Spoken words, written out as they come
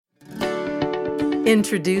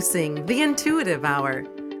Introducing the Intuitive Hour.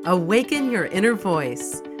 Awaken your inner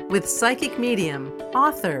voice with psychic medium,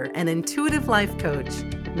 author, and intuitive life coach,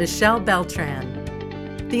 Michelle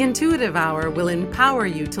Beltran. The Intuitive Hour will empower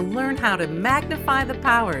you to learn how to magnify the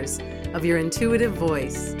powers of your intuitive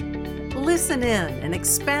voice. Listen in and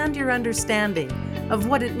expand your understanding of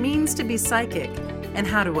what it means to be psychic and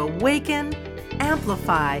how to awaken,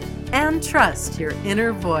 amplify, and trust your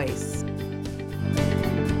inner voice.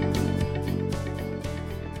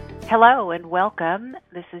 Hello and welcome.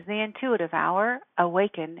 This is the Intuitive Hour,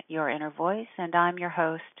 Awaken Your Inner Voice, and I'm your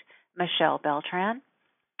host, Michelle Beltran.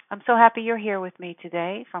 I'm so happy you're here with me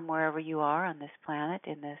today from wherever you are on this planet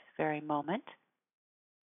in this very moment.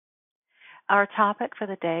 Our topic for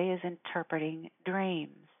the day is interpreting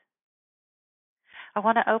dreams. I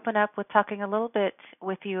want to open up with talking a little bit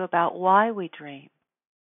with you about why we dream.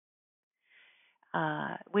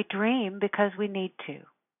 We dream because we need to.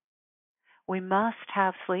 We must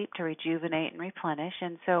have sleep to rejuvenate and replenish,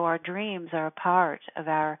 and so our dreams are a part of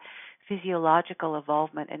our physiological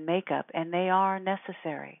evolvement and makeup, and they are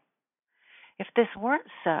necessary. If this weren't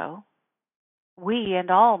so, we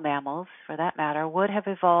and all mammals, for that matter, would have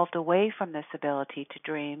evolved away from this ability to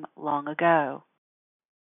dream long ago.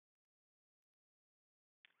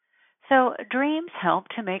 So dreams help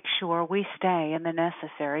to make sure we stay in the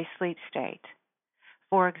necessary sleep state.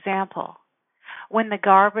 For example, when the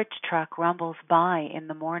garbage truck rumbles by in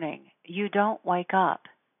the morning, you don't wake up.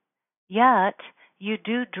 Yet, you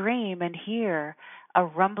do dream and hear a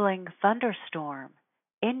rumbling thunderstorm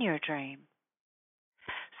in your dream.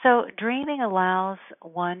 So, dreaming allows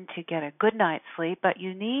one to get a good night's sleep, but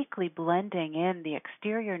uniquely blending in the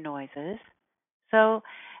exterior noises so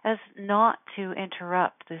as not to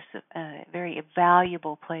interrupt this very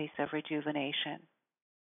valuable place of rejuvenation.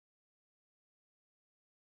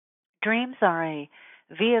 Dreams are a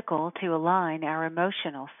vehicle to align our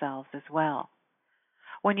emotional selves as well.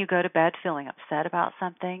 When you go to bed feeling upset about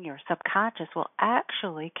something, your subconscious will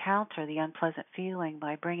actually counter the unpleasant feeling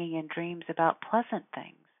by bringing in dreams about pleasant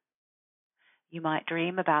things. You might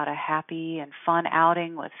dream about a happy and fun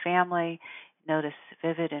outing with family, notice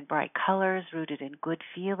vivid and bright colors rooted in good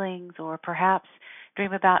feelings, or perhaps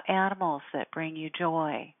dream about animals that bring you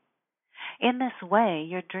joy. In this way,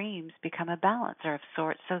 your dreams become a balancer of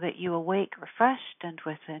sorts so that you awake refreshed and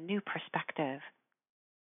with a new perspective.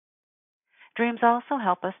 Dreams also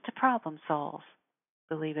help us to problem solve,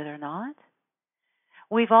 believe it or not.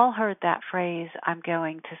 We've all heard that phrase, I'm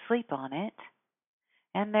going to sleep on it,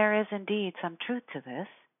 and there is indeed some truth to this.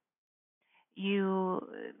 You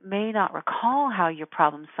may not recall how you're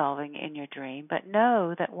problem solving in your dream, but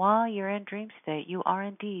know that while you're in dream state, you are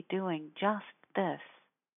indeed doing just this.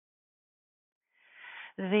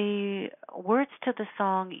 The words to the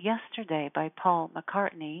song Yesterday by Paul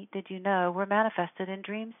McCartney, did you know, were manifested in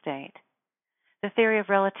dream state. The theory of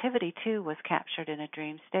relativity, too, was captured in a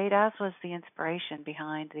dream state, as was the inspiration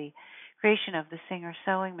behind the creation of the Singer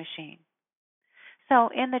sewing machine. So,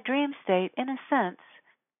 in the dream state, in a sense,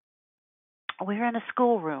 we're in a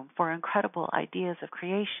schoolroom for incredible ideas of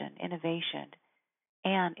creation, innovation,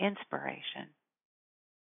 and inspiration.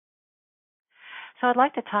 So I'd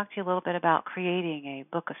like to talk to you a little bit about creating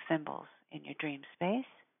a book of symbols in your dream space.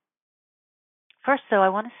 First, though, I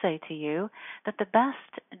want to say to you that the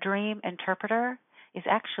best dream interpreter is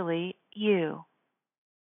actually you.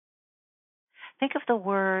 Think of the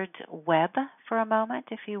word web for a moment,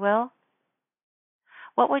 if you will.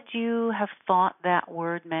 What would you have thought that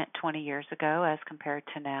word meant 20 years ago as compared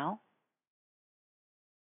to now?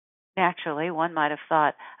 Naturally, one might have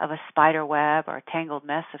thought of a spider web or a tangled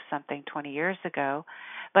mess of something 20 years ago,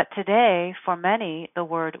 but today, for many, the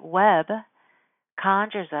word web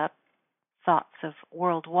conjures up thoughts of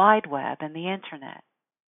World Wide Web and the Internet.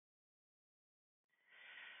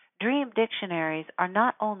 Dream dictionaries are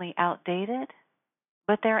not only outdated,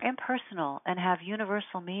 but they're impersonal and have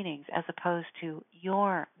universal meanings as opposed to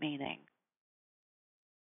your meaning.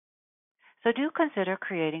 So do consider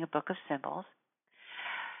creating a book of symbols.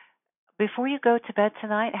 Before you go to bed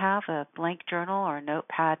tonight, have a blank journal or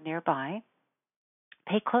notepad nearby.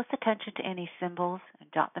 Pay close attention to any symbols and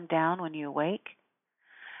jot them down when you awake.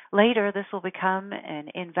 Later, this will become an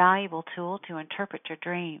invaluable tool to interpret your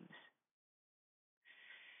dreams.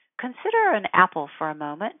 Consider an apple for a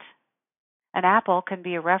moment. An apple can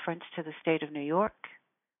be a reference to the state of New York,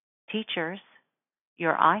 teachers,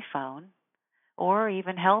 your iPhone, or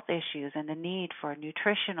even health issues and the need for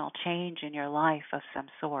nutritional change in your life of some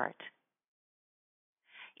sort.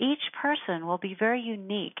 Each person will be very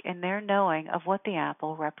unique in their knowing of what the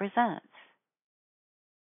apple represents.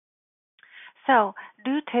 So,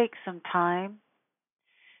 do take some time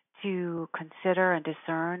to consider and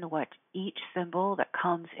discern what each symbol that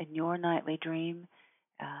comes in your nightly dream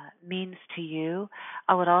means to you.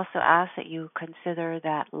 I would also ask that you consider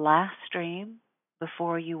that last dream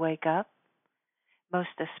before you wake up, most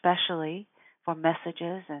especially for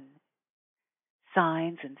messages and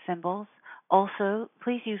signs and symbols. Also,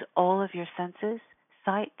 please use all of your senses: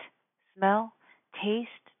 sight, smell, taste,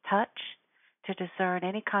 touch, to discern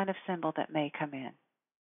any kind of symbol that may come in.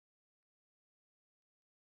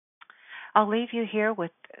 I'll leave you here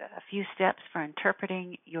with a few steps for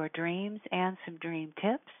interpreting your dreams and some dream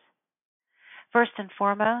tips. First and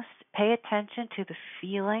foremost, pay attention to the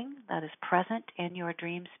feeling that is present in your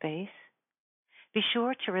dream space. Be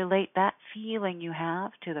sure to relate that feeling you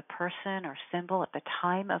have to the person or symbol at the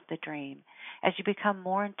time of the dream. As you become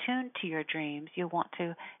more in tune to your dreams, you'll want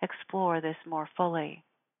to explore this more fully.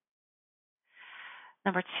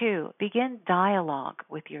 Number 2, begin dialogue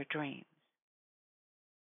with your dreams.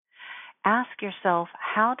 Ask yourself,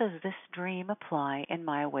 how does this dream apply in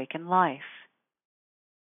my awakened life?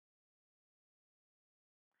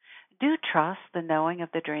 Do trust the knowing of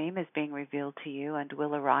the dream is being revealed to you and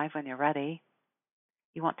will arrive when you're ready.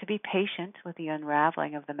 You want to be patient with the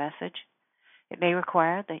unraveling of the message. It may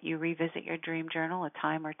require that you revisit your dream journal a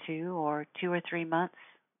time or 2 or 3 months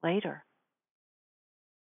later.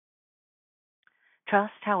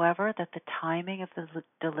 Trust, however, that the timing of the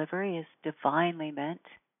delivery is divinely meant,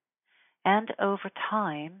 and over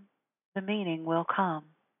time, the meaning will come.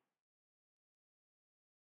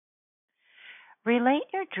 Relate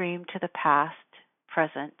your dream to the past,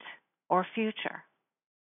 present, or future.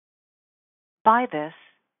 By this,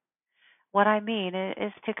 what I mean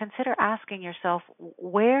is to consider asking yourself,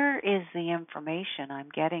 where is the information I'm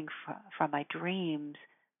getting from my dreams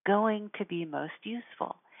going to be most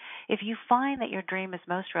useful? If you find that your dream is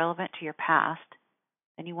most relevant to your past,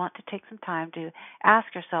 then you want to take some time to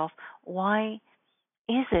ask yourself, why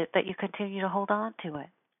is it that you continue to hold on to it?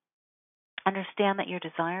 Understand that your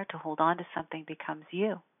desire to hold on to something becomes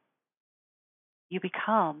you. You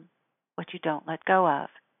become what you don't let go of.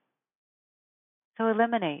 So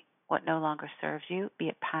eliminate what no longer serves you, be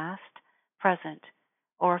it past, present,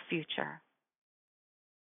 or future.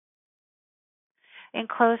 In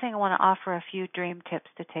closing, I want to offer a few dream tips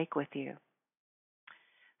to take with you.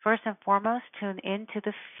 First and foremost, tune into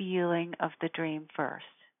the feeling of the dream first.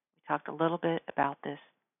 We talked a little bit about this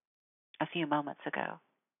a few moments ago.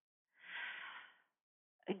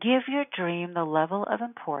 Give your dream the level of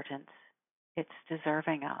importance it's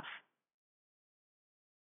deserving of.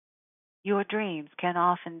 Your dreams can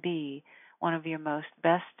often be one of your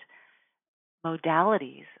best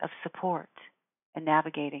modalities of support in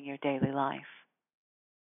navigating your daily life.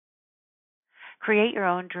 Create your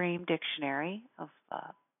own dream dictionary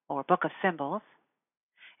or book of symbols.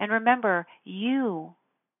 And remember, you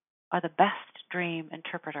are the best dream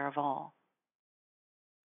interpreter of all.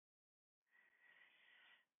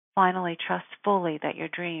 Finally, trust fully that your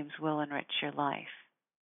dreams will enrich your life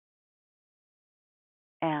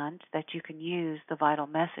and that you can use the vital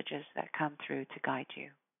messages that come through to guide you.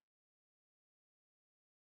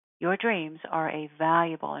 Your dreams are a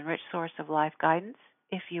valuable and rich source of life guidance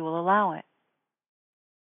if you will allow it.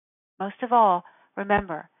 Most of all,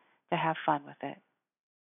 remember to have fun with it.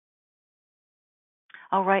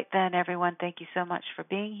 All right then, everyone, thank you so much for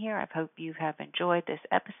being here. I hope you have enjoyed this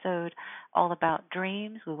episode all about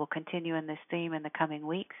dreams. We will continue in this theme in the coming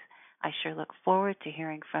weeks. I sure look forward to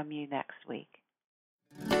hearing from you next week.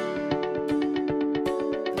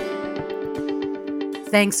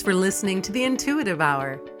 Thanks for listening to the Intuitive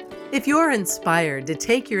Hour. If you're inspired to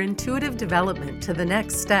take your intuitive development to the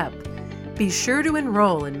next step, be sure to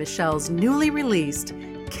enroll in Michelle's newly released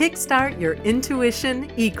Kickstart Your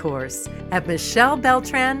Intuition e-course at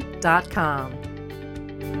michellebeltran.com.